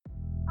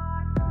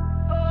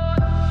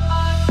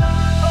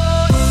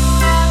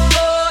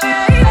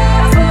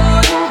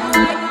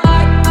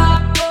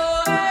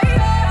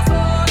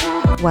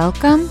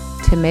Welcome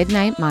to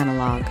Midnight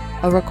Monologue,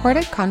 a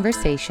recorded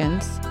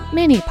conversations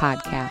mini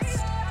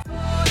podcast.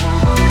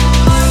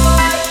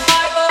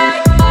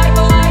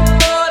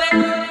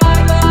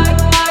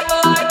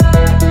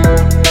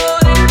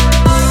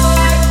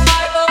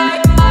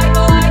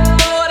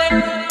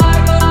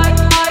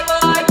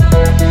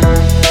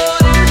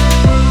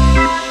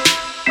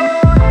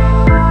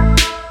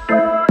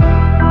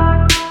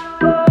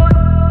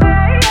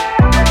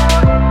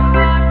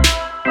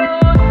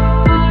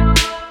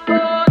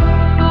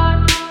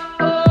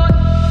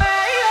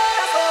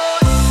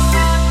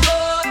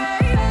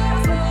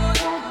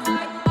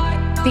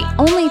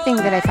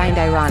 That I find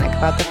ironic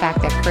about the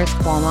fact that Chris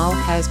Cuomo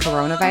has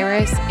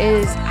coronavirus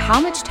is how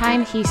much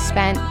time he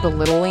spent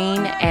belittling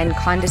and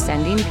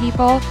condescending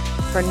people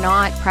for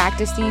not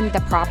practicing the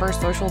proper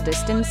social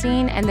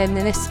distancing, and then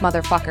this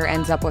motherfucker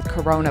ends up with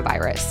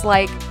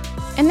coronavirus.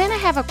 And then I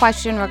have a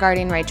question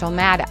regarding Rachel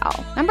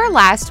Maddow. Remember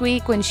last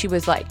week when she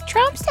was like,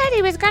 Trump said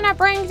he was going to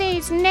bring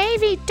these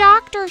Navy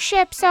doctor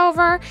ships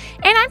over,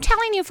 and I'm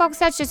telling you folks,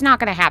 that's just not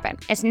going to happen.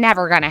 It's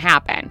never going to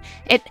happen.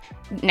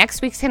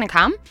 Next week's going to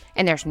come,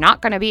 and there's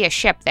not going to be a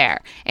ship there,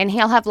 and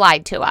he'll have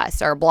lied to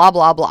us, or blah,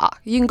 blah, blah.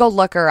 You can go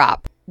look her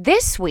up.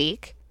 This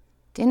week,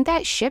 didn't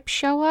that ship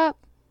show up?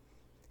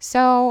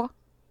 So,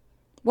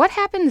 what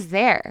happens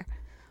there?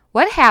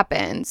 What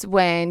happens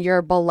when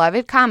your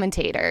beloved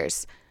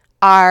commentators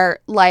are,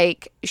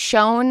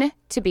 shown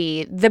to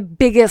be the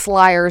biggest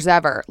liars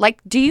ever?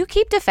 Do you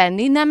keep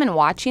defending them and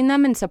watching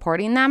them and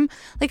supporting them?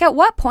 At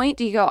what point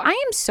do you go, I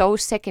am so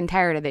sick and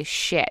tired of this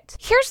shit?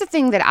 Here's the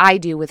thing that I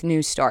do with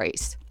news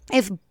stories.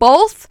 If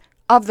both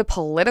of the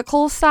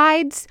political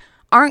sides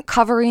aren't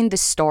covering the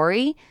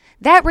story,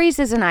 that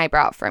raises an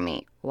eyebrow for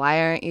me. Why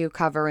aren't you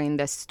covering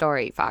this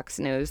story, Fox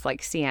News,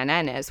 like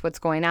CNN is? What's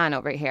going on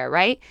over here,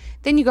 right?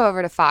 Then you go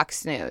over to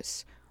Fox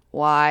News.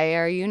 Why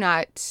are you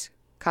not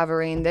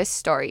covering this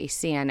story,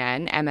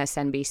 CNN,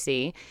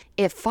 MSNBC?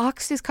 If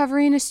Fox is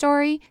covering a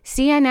story,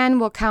 CNN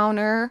will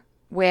counter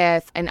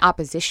with an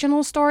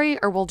oppositional story,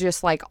 or will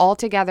just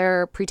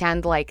altogether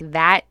pretend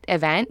that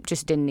event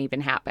just didn't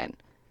even happen.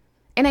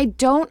 And I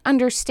don't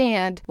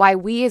understand why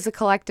we as a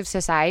collective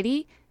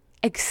society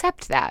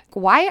accept that.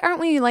 Why aren't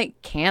we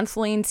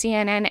canceling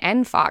CNN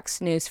and Fox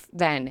News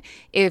then?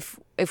 If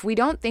we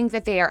don't think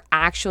that they are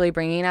actually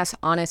bringing us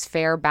honest,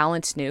 fair,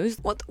 balanced news,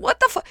 what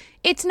the fuck?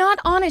 It's not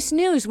honest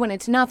news when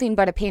it's nothing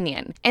but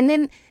opinion. And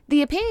then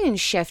the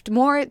opinions shift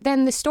more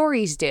than the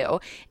stories do.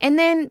 And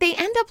then they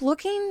end up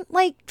looking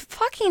like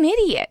fucking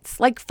idiots.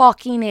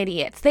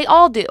 They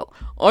all do.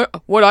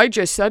 What I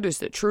just said is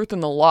the truth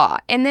and the law.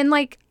 And then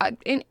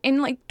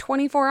in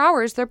 24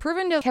 hours, they're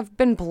proven to have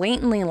been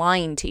blatantly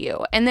lying to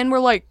you. And then we're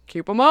like,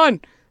 keep them on.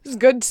 This is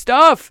good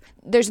stuff.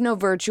 There's no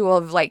virtue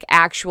of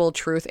actual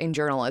truth in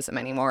journalism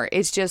anymore.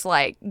 It's just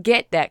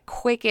get that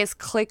quickest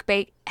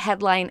clickbait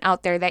headline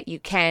out there that you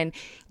can.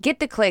 Get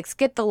the clicks,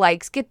 get the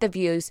likes, get the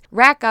views,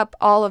 rack up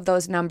all of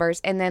those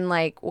numbers, and then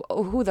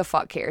who the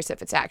fuck cares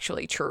if it's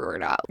actually true or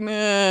not?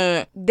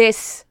 Meh.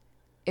 This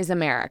is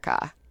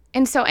America.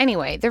 And so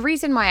anyway, the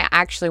reason why I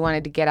actually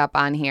wanted to get up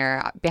on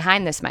here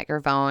behind this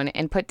microphone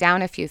and put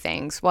down a few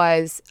things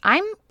was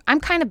I'm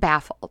kind of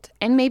baffled,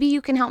 and maybe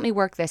you can help me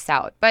work this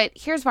out. But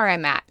here's where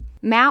I'm at.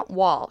 Matt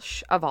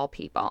Walsh, of all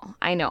people.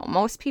 I know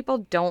most people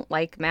don't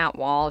like Matt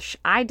Walsh.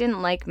 I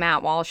didn't like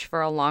Matt Walsh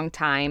for a long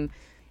time.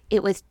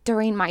 It was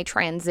during my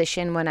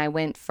transition when I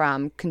went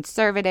from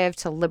conservative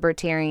to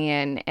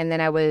libertarian, and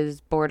then I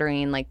was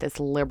bordering this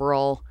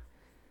liberal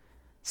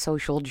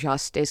social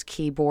justice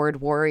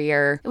keyboard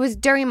warrior. It was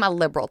during my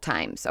liberal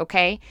times,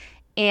 okay?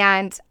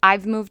 And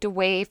I've moved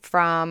away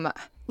from...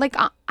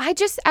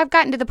 I've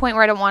gotten to the point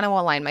where I don't want to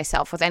align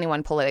myself with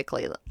anyone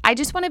politically. I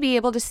just want to be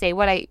able to say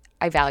what I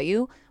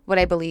value, what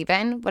I believe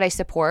in, what I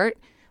support,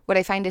 what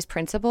I find is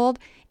principled,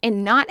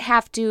 and not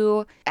have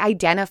to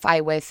identify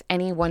with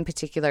any one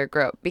particular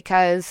group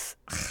because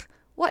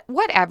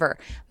whatever.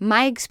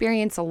 My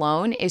experience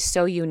alone is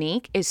so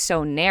unique, is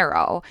so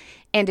narrow,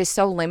 and is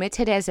so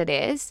limited as it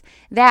is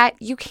that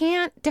you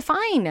can't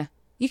define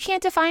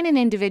an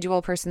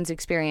individual person's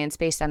experience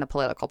based on a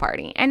political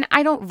party. And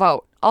I don't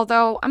vote.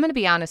 Although, I'm going to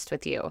be honest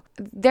with you,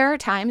 there are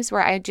times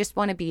where I just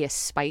want to be a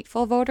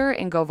spiteful voter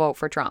and go vote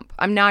for Trump.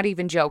 I'm not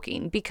even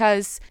joking,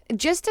 because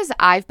just as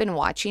I've been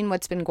watching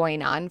what's been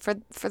going on for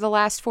the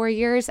last 4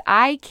 years,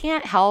 I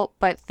can't help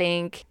but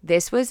think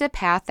this was a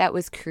path that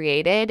was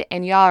created,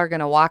 and y'all are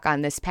going to walk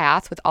on this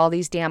path with all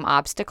these damn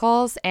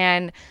obstacles,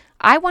 and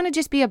I want to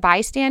just be a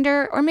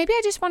bystander, or maybe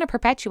I just want to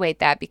perpetuate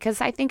that because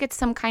I think it's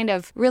some kind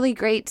of really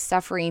great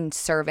suffering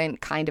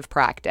servant kind of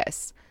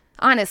practice.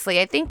 Honestly,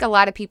 I think a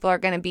lot of people are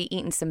going to be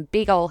eating some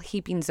big ol'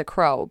 heapings of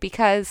crow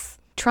because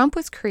Trump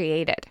was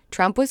created.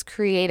 Trump was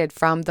created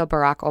from the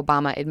Barack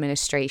Obama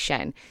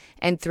administration,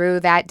 and through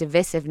that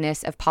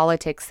divisiveness of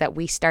politics that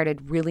we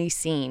started really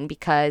seeing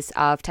because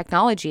of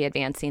technology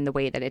advancing the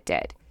way that it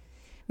did.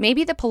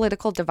 Maybe the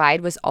political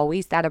divide was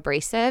always that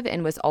abrasive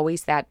and was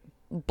always that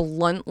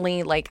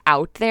bluntly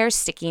out there,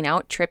 sticking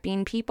out,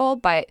 tripping people,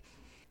 but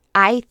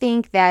I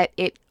think that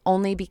it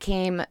only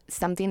became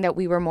something that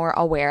we were more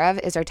aware of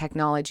as our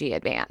technology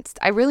advanced.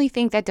 I really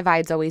think that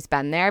divide's always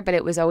been there, but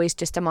it was always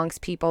just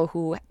amongst people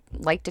who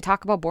like to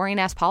talk about boring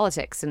ass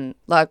politics. And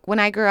look, when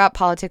I grew up,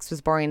 politics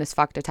was boring as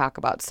fuck to talk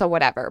about, so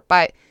whatever.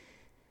 But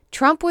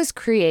Trump was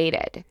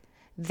created.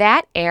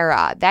 That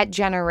era, that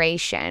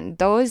generation,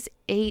 those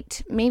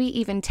 8, maybe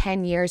even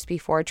 10 years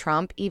before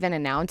Trump even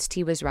announced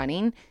he was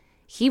running,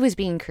 he was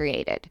being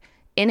created.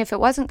 And if it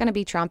wasn't going to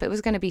be Trump, it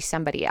was going to be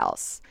somebody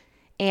else.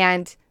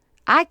 And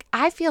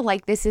I feel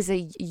like this is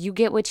a you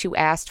get what you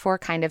asked for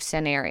kind of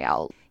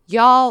scenario.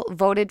 Y'all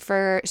voted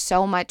for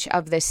so much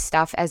of this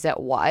stuff as it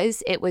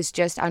was. It was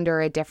just under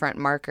a different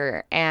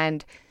marker.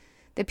 And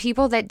the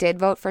people that did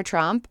vote for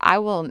Trump, I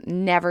will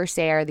never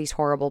say are these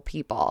horrible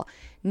people,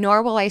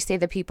 nor will I say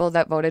the people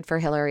that voted for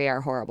Hillary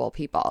are horrible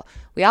people.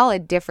 We all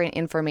had different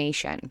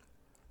information.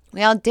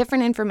 We all had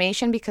different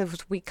information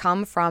because we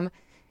come from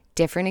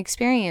different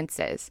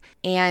experiences.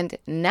 And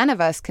none of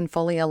us can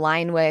fully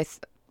align with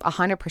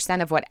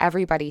 100% of what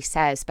everybody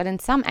says. But in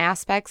some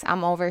aspects,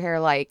 I'm over here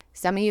like,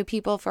 some of you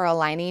people, for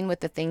aligning with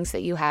the things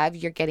that you have,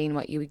 you're getting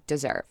what you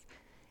deserve.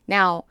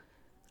 Now,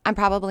 I'm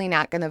probably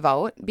not going to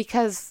vote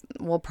because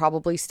we'll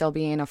probably still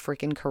be in a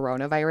freaking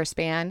coronavirus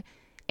ban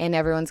and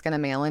everyone's going to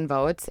mail in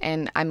votes.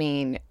 And I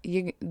mean,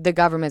 the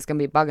government's going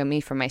to be bugging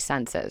me for my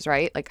census,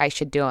 right? Like I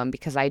should do them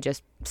because I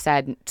just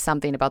said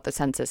something about the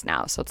census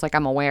now. So it's like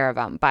I'm aware of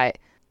them. But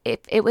if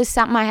it was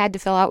something I had to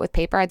fill out with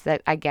paper,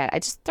 I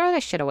just throw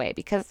that shit away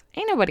because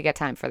ain't nobody got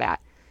time for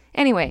that.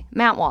 Anyway,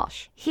 Matt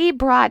Walsh, he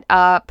brought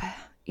up,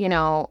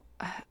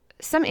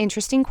 some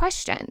interesting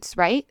questions,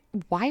 right?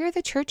 Why are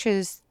the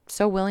churches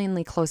so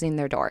willingly closing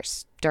their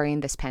doors during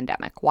this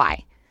pandemic?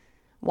 Why?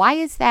 Why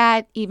is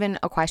that even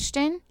a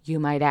question, you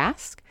might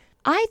ask?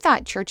 I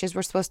thought churches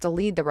were supposed to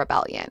lead the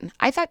rebellion.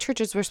 I thought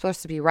churches were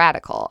supposed to be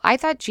radical. I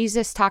thought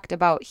Jesus talked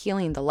about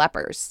healing the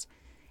lepers.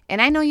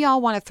 And I know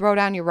y'all want to throw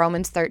down your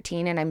Romans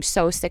 13, and I'm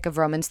so sick of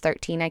Romans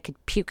 13. I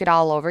could puke it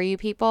all over you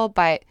people,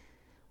 but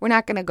we're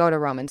not going to go to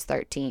Romans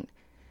 13.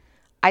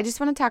 I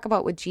just want to talk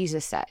about what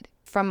Jesus said.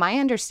 From my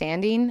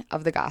understanding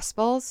of the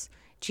Gospels,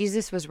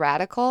 Jesus was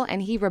radical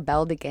and he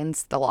rebelled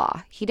against the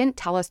law. He didn't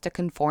tell us to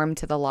conform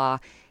to the law.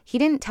 He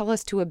didn't tell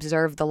us to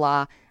observe the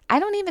law. I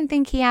don't even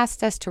think he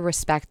asked us to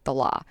respect the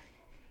law.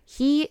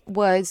 He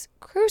was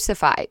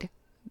crucified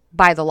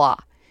by the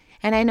law.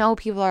 And I know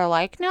people are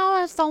like,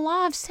 no, it's the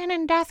law of sin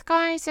and death,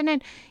 guys. And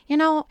then,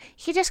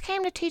 he just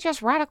came to teach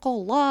us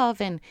radical love.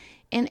 And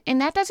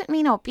that doesn't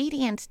mean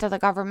obedience to the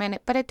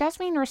government, but it does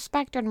mean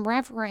respect and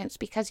reverence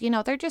because,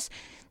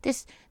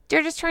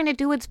 they're just trying to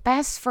do what's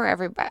best for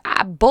everybody.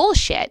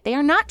 Bullshit. They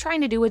are not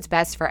trying to do what's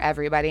best for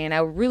everybody. And I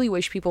really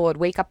wish people would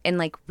wake up and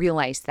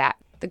realize that.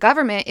 The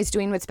government is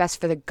doing what's best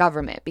for the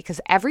government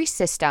because every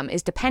system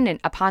is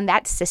dependent upon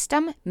that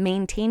system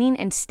maintaining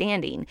and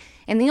standing.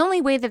 And the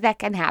only way that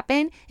can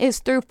happen is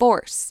through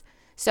force.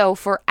 So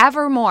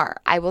forevermore,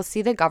 I will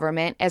see the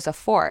government as a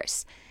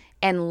force.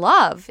 And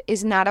love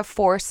is not a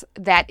force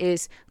that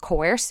is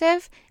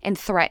coercive and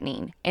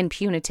threatening and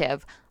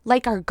punitive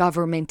like our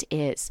government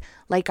is,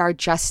 like our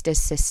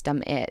justice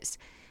system is.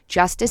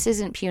 Justice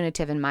isn't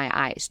punitive in my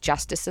eyes.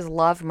 Justice is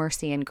love,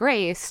 mercy, and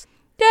grace.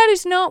 That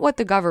is not what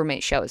the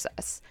government shows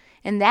us.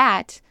 And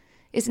that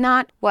is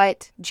not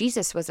what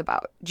Jesus was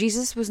about.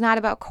 Jesus was not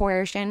about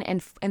coercion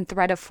and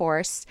threat of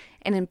force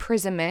and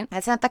imprisonment.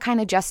 That's not the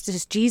kind of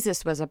justice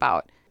Jesus was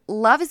about.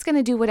 Love is going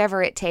to do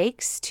whatever it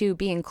takes to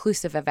be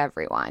inclusive of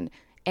everyone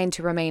and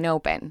to remain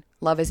open.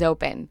 Love is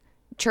open.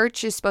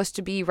 Church is supposed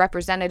to be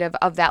representative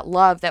of that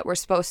love that we're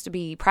supposed to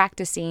be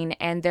practicing,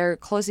 and they're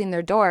closing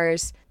their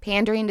doors,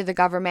 pandering to the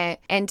government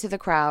and to the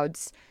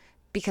crowds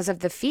because of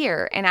the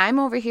fear. And I'm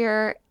over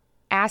here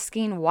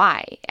asking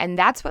why. And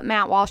that's what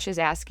Matt Walsh is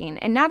asking.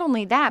 And not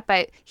only that,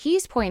 but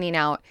he's pointing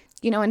out,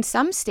 in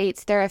some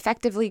states, they're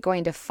effectively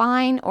going to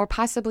fine or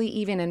possibly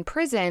even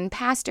imprison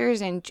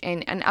pastors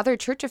and other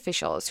church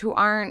officials who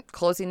aren't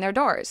closing their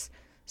doors.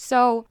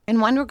 So in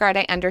one regard,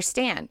 I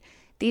understand.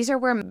 These are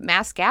where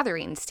mass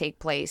gatherings take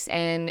place.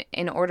 And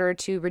in order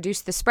to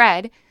reduce the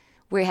spread,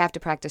 we have to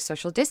practice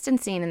social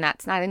distancing, and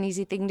that's not an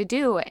easy thing to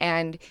do.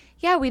 And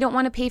yeah, we don't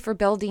want to pay for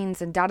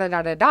buildings and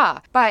da-da-da-da-da.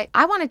 But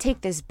I want to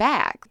take this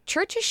back.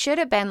 Churches should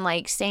have been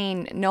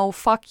saying, no,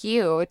 fuck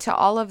you, to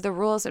all of the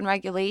rules and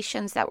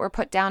regulations that were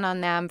put down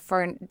on them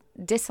for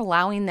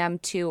disallowing them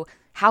to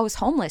house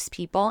homeless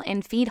people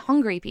and feed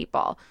hungry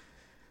people.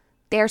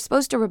 They're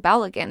supposed to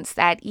rebel against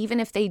that,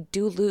 even if they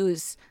do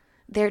lose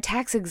their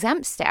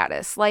tax-exempt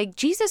status.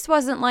 Jesus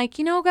wasn't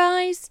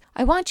guys,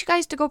 I want you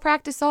guys to go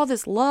practice all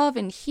this love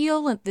and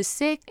heal the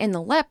sick and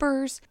the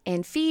lepers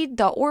and feed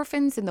the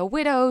orphans and the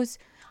widows,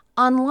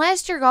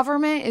 unless your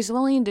government is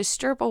willing to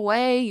strip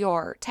away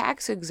your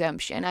tax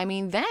exemption.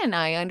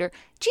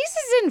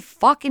 Jesus didn't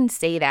fucking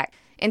say that.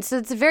 And so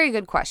it's a very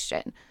good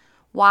question.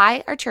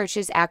 Why are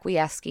churches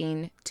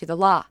acquiescing to the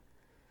law?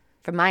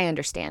 From my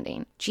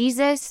understanding,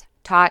 Jesus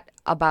taught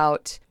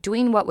about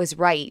doing what was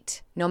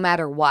right no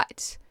matter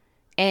what.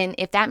 And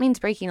if that means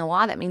breaking a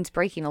law, that means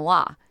breaking a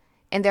law.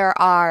 And there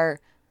are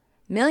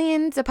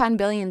millions upon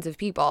billions of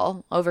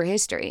people over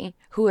history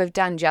who have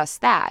done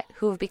just that,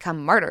 who have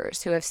become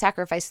martyrs, who have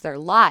sacrificed their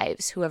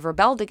lives, who have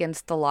rebelled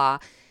against the law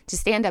to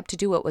stand up to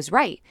do what was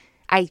right.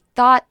 I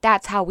thought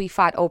that's how we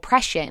fought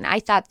oppression. I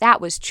thought that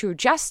was true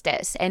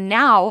justice. And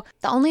now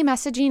the only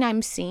messaging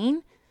I'm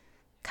seeing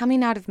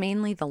coming out of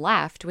mainly the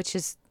left, which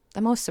is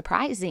the most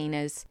surprising,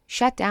 is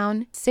shut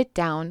down, sit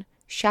down,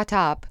 shut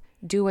up,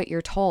 do what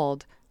you're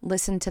told,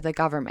 listen to the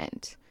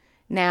government.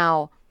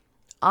 Now,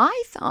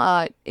 I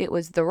thought it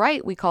was the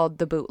right we called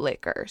the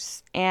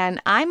bootlickers. And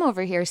I'm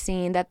over here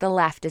seeing that the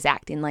left is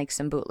acting like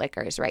some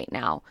bootlickers right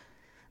now.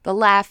 The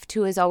left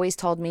who has always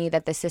told me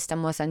that the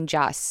system was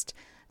unjust.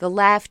 The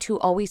left who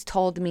always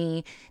told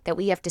me that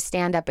we have to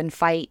stand up and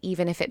fight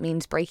even if it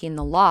means breaking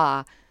the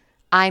law.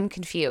 I'm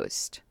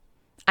confused.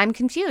 I'm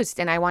confused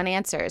and I want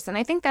answers. And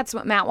I think that's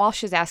what Matt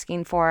Walsh is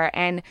asking for.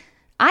 And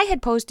I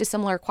had posed a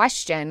similar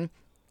question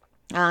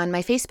on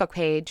my Facebook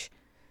page.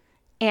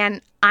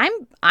 And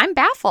I'm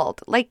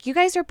baffled. Like, you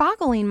guys are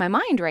boggling my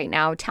mind right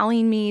now,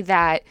 telling me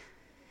that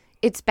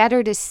it's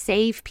better to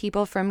save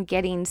people from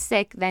getting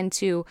sick than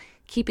to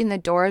keeping the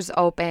doors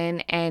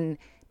open and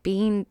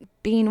being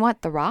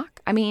what, the rock?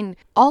 I mean,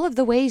 all of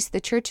the ways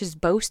the church has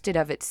boasted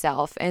of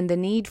itself and the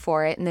need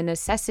for it and the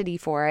necessity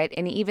for it,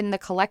 and even the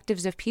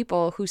collectives of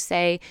people who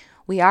say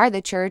we are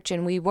the church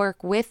and we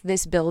work with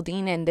this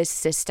building and this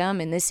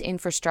system and this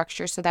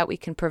infrastructure so that we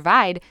can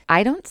provide.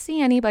 I don't see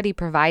anybody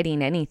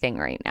providing anything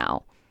right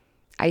now.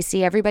 I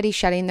see everybody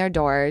shutting their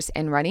doors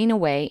and running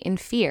away in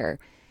fear.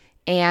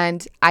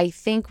 And I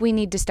think we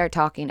need to start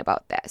talking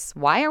about this.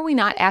 Why are we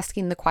not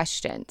asking the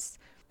questions?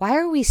 Why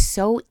are we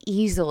so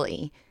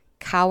easily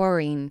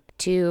cowering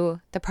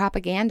to the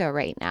propaganda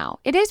right now?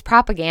 It is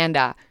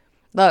propaganda.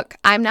 Look,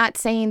 I'm not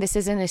saying this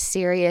isn't a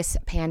serious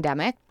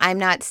pandemic. I'm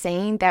not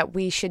saying that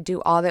we should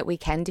do all that we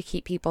can to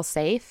keep people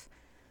safe.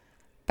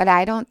 But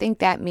I don't think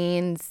that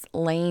means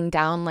laying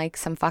down like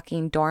some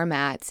fucking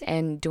doormats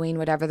and doing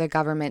whatever the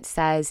government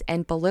says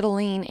and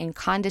belittling and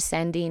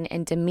condescending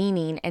and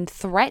demeaning and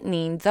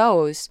threatening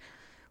those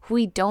who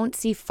we don't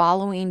see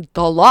following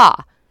the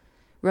law.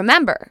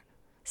 Remember,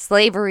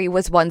 slavery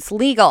was once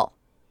legal.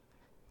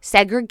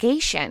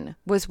 Segregation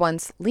was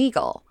once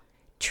legal.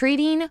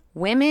 Treating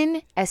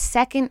women as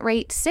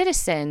second-rate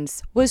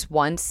citizens was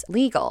once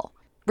legal.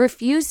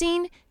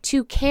 Refusing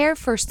to care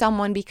for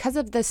someone because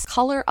of the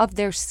color of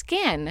their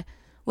skin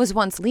was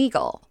once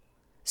legal.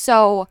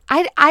 So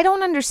I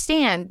don't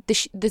understand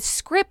the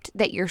script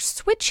that you're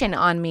switching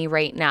on me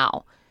right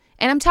now.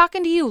 And I'm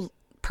talking to you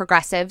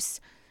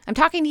progressives. I'm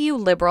talking to you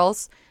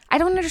liberals. I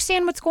don't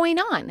understand what's going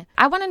on.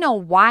 I want to know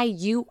why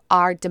you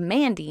are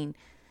demanding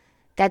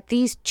that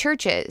these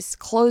churches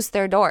close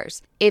their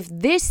doors. If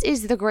this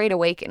is the Great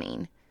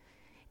Awakening,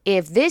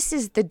 if this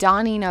is the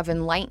dawning of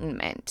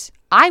enlightenment,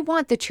 I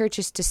want the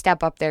churches to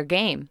step up their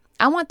game.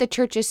 I want the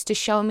churches to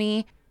show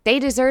me they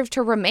deserve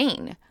to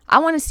remain. I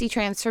want to see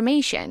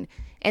transformation.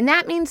 And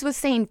that means with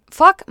saying,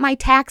 fuck my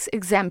tax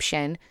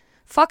exemption,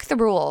 fuck the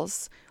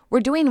rules. We're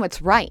doing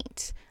what's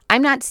right.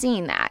 I'm not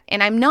seeing that.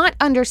 And I'm not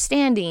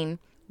understanding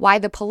why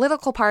the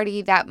political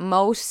party that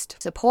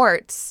most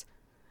supports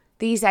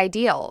these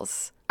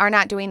ideals are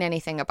not doing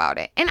anything about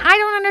it. And I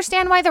don't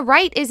understand why the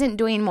right isn't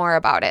doing more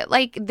about it.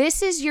 Like,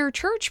 this is your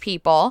church,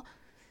 people.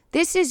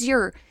 This is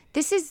your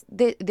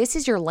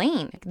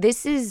lane.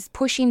 This is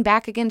pushing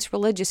back against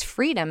religious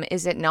freedom,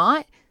 is it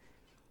not?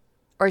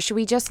 Or should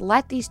we just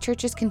let these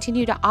churches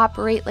continue to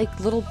operate like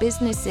little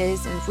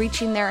businesses and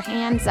reaching their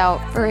hands out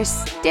for a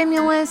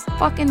stimulus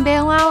fucking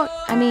bailout?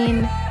 I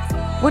mean,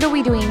 what are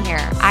we doing here?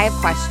 I have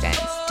questions.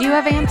 Do you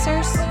have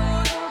answers?